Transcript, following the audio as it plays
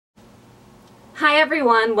Hi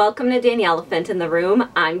everyone, welcome to Danielephant in the Room.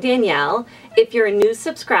 I'm Danielle. If you're a new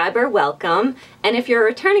subscriber, welcome. And if you're a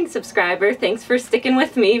returning subscriber, thanks for sticking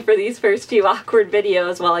with me for these first few awkward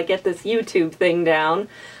videos while I get this YouTube thing down.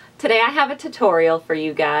 Today I have a tutorial for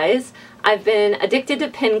you guys. I've been addicted to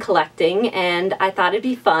pin collecting and I thought it'd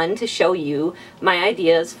be fun to show you my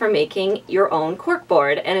ideas for making your own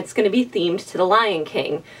corkboard, and it's going to be themed to the Lion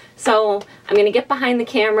King. So I'm going to get behind the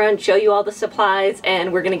camera and show you all the supplies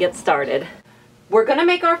and we're going to get started. We're going to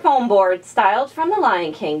make our foam board styled from the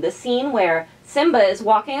Lion King, the scene where Simba is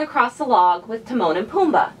walking across the log with Timon and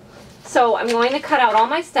Pumbaa. So I'm going to cut out all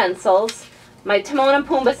my stencils. My Timon and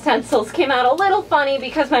Pumbaa stencils came out a little funny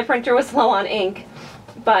because my printer was low on ink,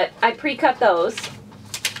 but I pre-cut those.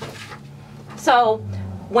 So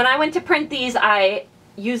when I went to print these, I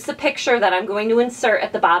used the picture that I'm going to insert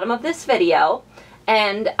at the bottom of this video,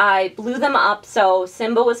 and I blew them up so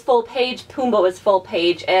Simba was full page, Pumbaa was full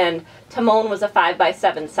page, and Timon was a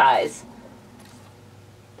 5x7 size.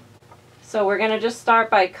 So we're going to just start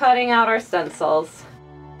by cutting out our stencils.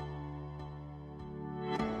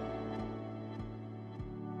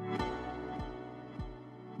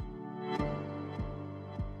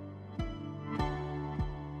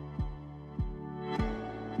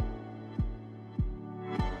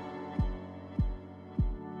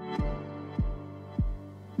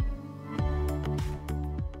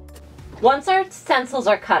 Once our stencils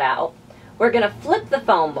are cut out, we're going to flip the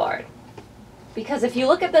foam board. Because if you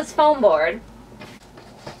look at this foam board,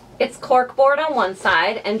 it's corkboard on one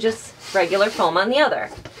side and just regular foam on the other.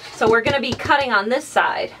 So we're going to be cutting on this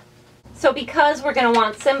side. So because we're going to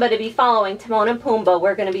want Simba to be following Timon and Pumbaa,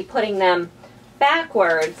 we're going to be putting them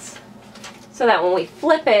backwards so that when we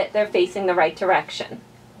flip it, they're facing the right direction.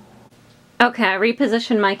 Okay, I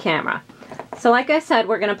repositioned my camera. So like I said,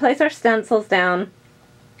 we're going to place our stencils down,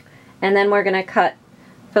 and then we're going to cut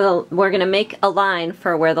we're going to make a line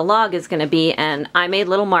for where the log is going to be, and I made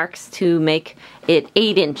little marks to make it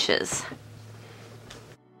 8 inches.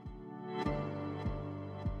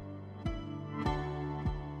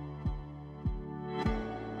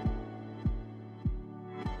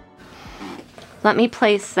 Let me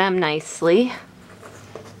place them nicely.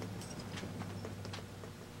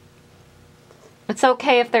 It's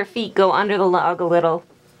okay if their feet go under the log a little.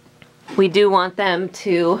 We do want them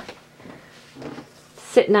to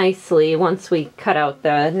sit nicely once we cut out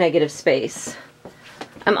the negative space.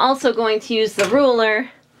 I'm also going to use the ruler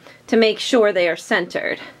to make sure they are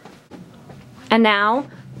centered. And now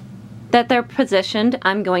that they're positioned,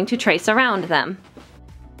 I'm going to trace around them.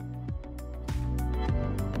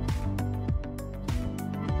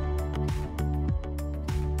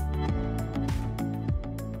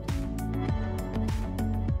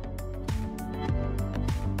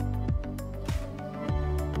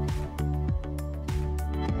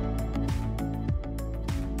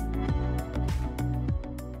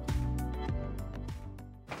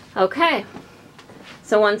 Okay,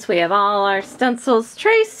 so once we have all our stencils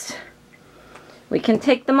traced, we can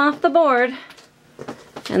take them off the board,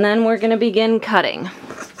 and then we're going to begin cutting.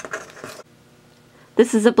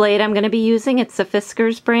 This is a blade I'm going to be using. It's the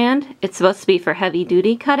Fiskars brand. It's supposed to be for heavy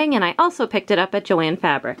duty cutting, and I also picked it up at Joann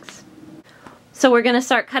Fabrics. So we're going to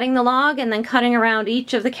start cutting the log and then cutting around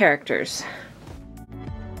each of the characters.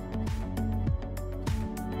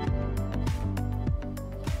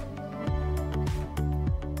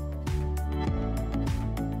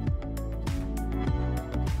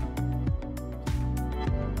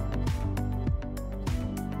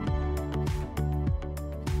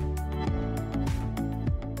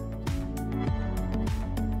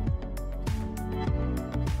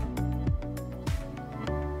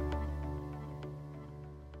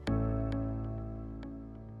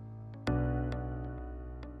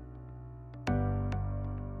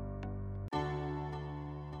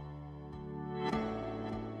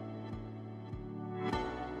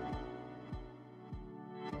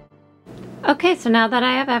 Okay, so now that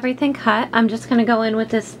I have everything cut, I'm just going to go in with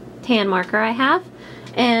this tan marker I have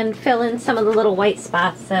and fill in some of the little white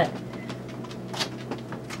spots that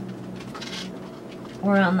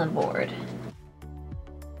were on the board.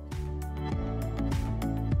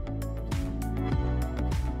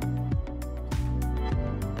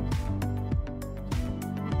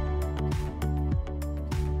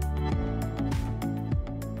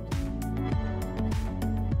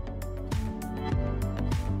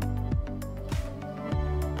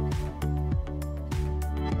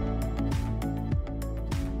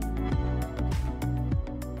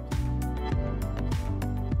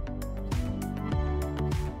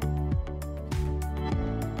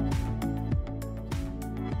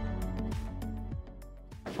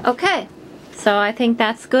 Okay, So I think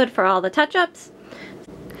that's good for all the touch-ups.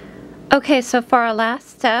 Okay, so for our last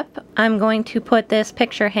step, I'm going to put this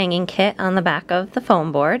picture hanging kit on the back of the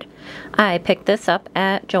foam board. I picked this up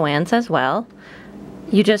at Joann's as well.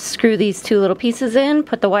 You just screw these two little pieces in,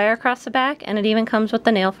 put the wire across the back, and it even comes with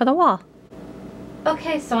the nail for the wall.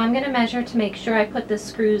 Okay, so I'm going to measure to make sure I put the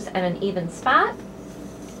screws at an even spot.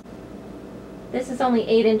 This is only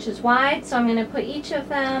 8 inches wide, so I'm going to put each of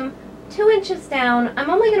them 2 inches down. I'm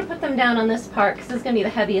only going to put them down on this part because this is going to be the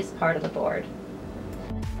heaviest part of the board.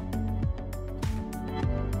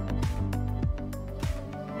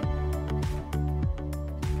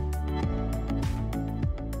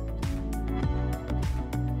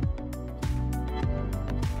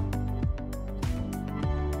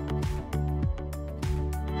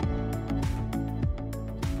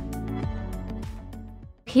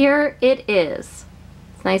 Here it is.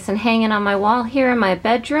 It's nice and hanging on my wall here in my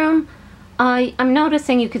bedroom. I'm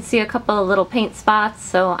noticing you could see a couple of little paint spots,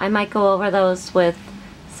 so I might go over those with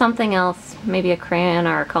something else, maybe a crayon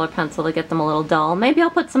or a color pencil to get them a little dull. Maybe I'll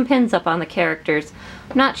put some pins up on the characters.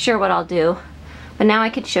 I'm not sure what I'll do, but now I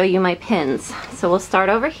could show you my pins. So we'll start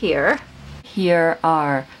over here. Here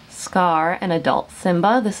are Scar and Adult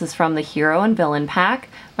Simba. This is from the Hero and Villain pack.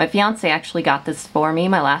 My fiance actually got this for me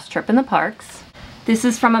my last trip in the parks. This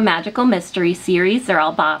is from a Magical Mystery series. They're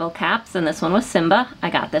all bottle caps, and this one was Simba.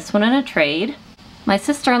 I got this one in a trade. My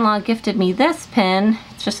sister-in-law gifted me this pin.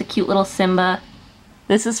 It's just a cute little Simba.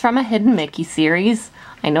 This is from a Hidden Mickey series.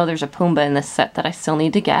 I know there's a Pumbaa in this set that I still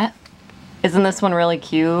need to get. Isn't this one really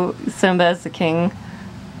cute? Simba as the king.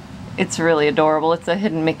 It's really adorable. It's a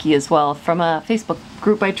Hidden Mickey as well from a Facebook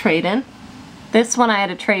group I trade in. This one I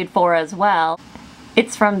had a trade for as well.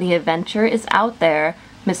 It's from the Adventure is Out There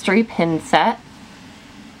mystery pin set.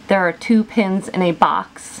 There are 2 pins in a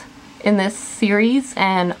box in this series,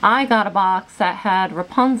 and I got a box that had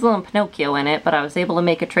Rapunzel and Pinocchio in it, but I was able to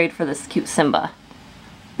make a trade for this cute Simba.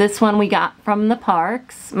 This one we got from the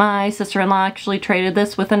parks. My sister-in-law actually traded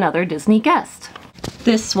this with another Disney guest.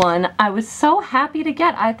 This one I was so happy to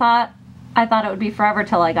get. I thought it would be forever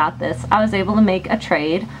till I got this. I was able to make a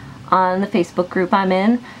trade on the Facebook group I'm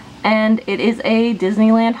in, and it is a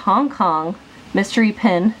Disneyland Hong Kong mystery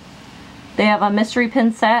pin. They have a mystery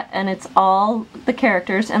pin set, and it's all the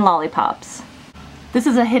characters and lollipops. This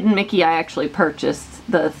is a Hidden Mickey I actually purchased,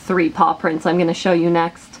 the 3 paw prints I'm going to show you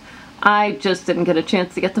next. I just didn't get a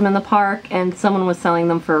chance to get them in the park, and someone was selling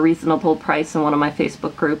them for a reasonable price in one of my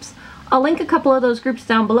Facebook groups. I'll link a couple of those groups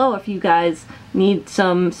down below if you guys need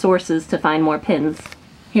some sources to find more pins.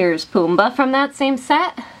 Here's Pumbaa from that same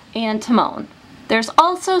set, and Timon. There's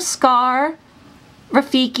also Scar,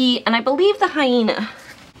 Rafiki, and I believe the hyena.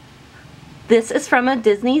 This is from a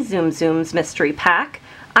Disney Zoom Zooms mystery pack.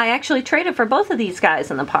 I actually traded for both of these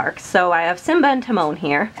guys in the park, so I have Simba and Timon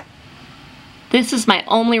here. This is my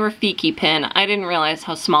only Rafiki pin. I didn't realize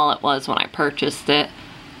how small it was when I purchased it,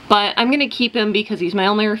 but I'm gonna keep him because he's my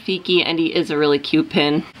only Rafiki and he is a really cute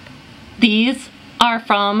pin. These are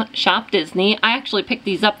from Shop Disney. I actually picked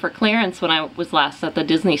these up for clearance when I was last at the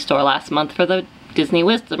Disney store last month for the Disney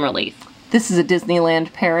Wisdom release. This is a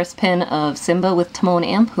Disneyland Paris pin of Simba with Timon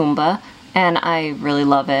and Pumbaa, and I really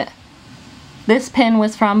love it. This pin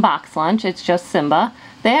was from Box Lunch. It's just Simba.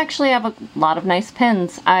 They actually have a lot of nice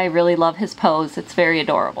pins. I really love his pose. It's very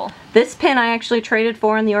adorable. This pin I actually traded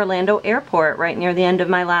for in the Orlando airport right near the end of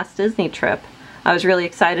my last Disney trip. I was really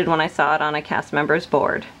excited when I saw it on a cast member's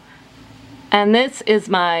board. And this is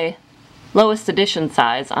my lowest edition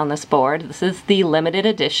size on this board. This is the limited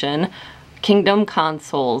edition Kingdom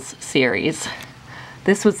Consoles series.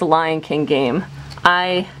 This was the Lion King game.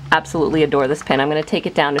 I absolutely adore this pin. I'm going to take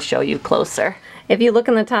it down to show you closer. If you look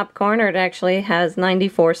in the top corner, it actually has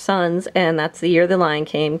 94 suns, and that's the year the Lion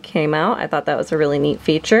King came out. I thought that was a really neat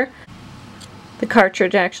feature. The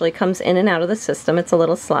cartridge actually comes in and out of the system. It's a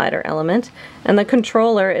little slider element, and the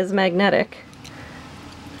controller is magnetic.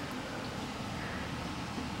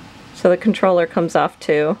 So the controller comes off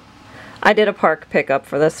too. I did a park pickup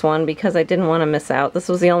for this one because I didn't want to miss out. This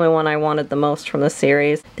was the only one I wanted the most from the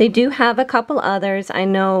series. They do have a couple others. I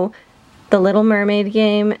know the Little Mermaid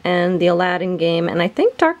game and the Aladdin game, and I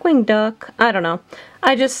think Darkwing Duck. I don't know.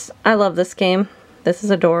 I love this game. This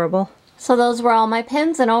is adorable. So those were all my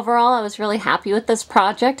pins, and overall I was really happy with this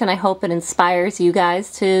project, and I hope it inspires you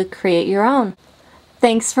guys to create your own.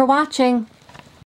 Thanks for watching.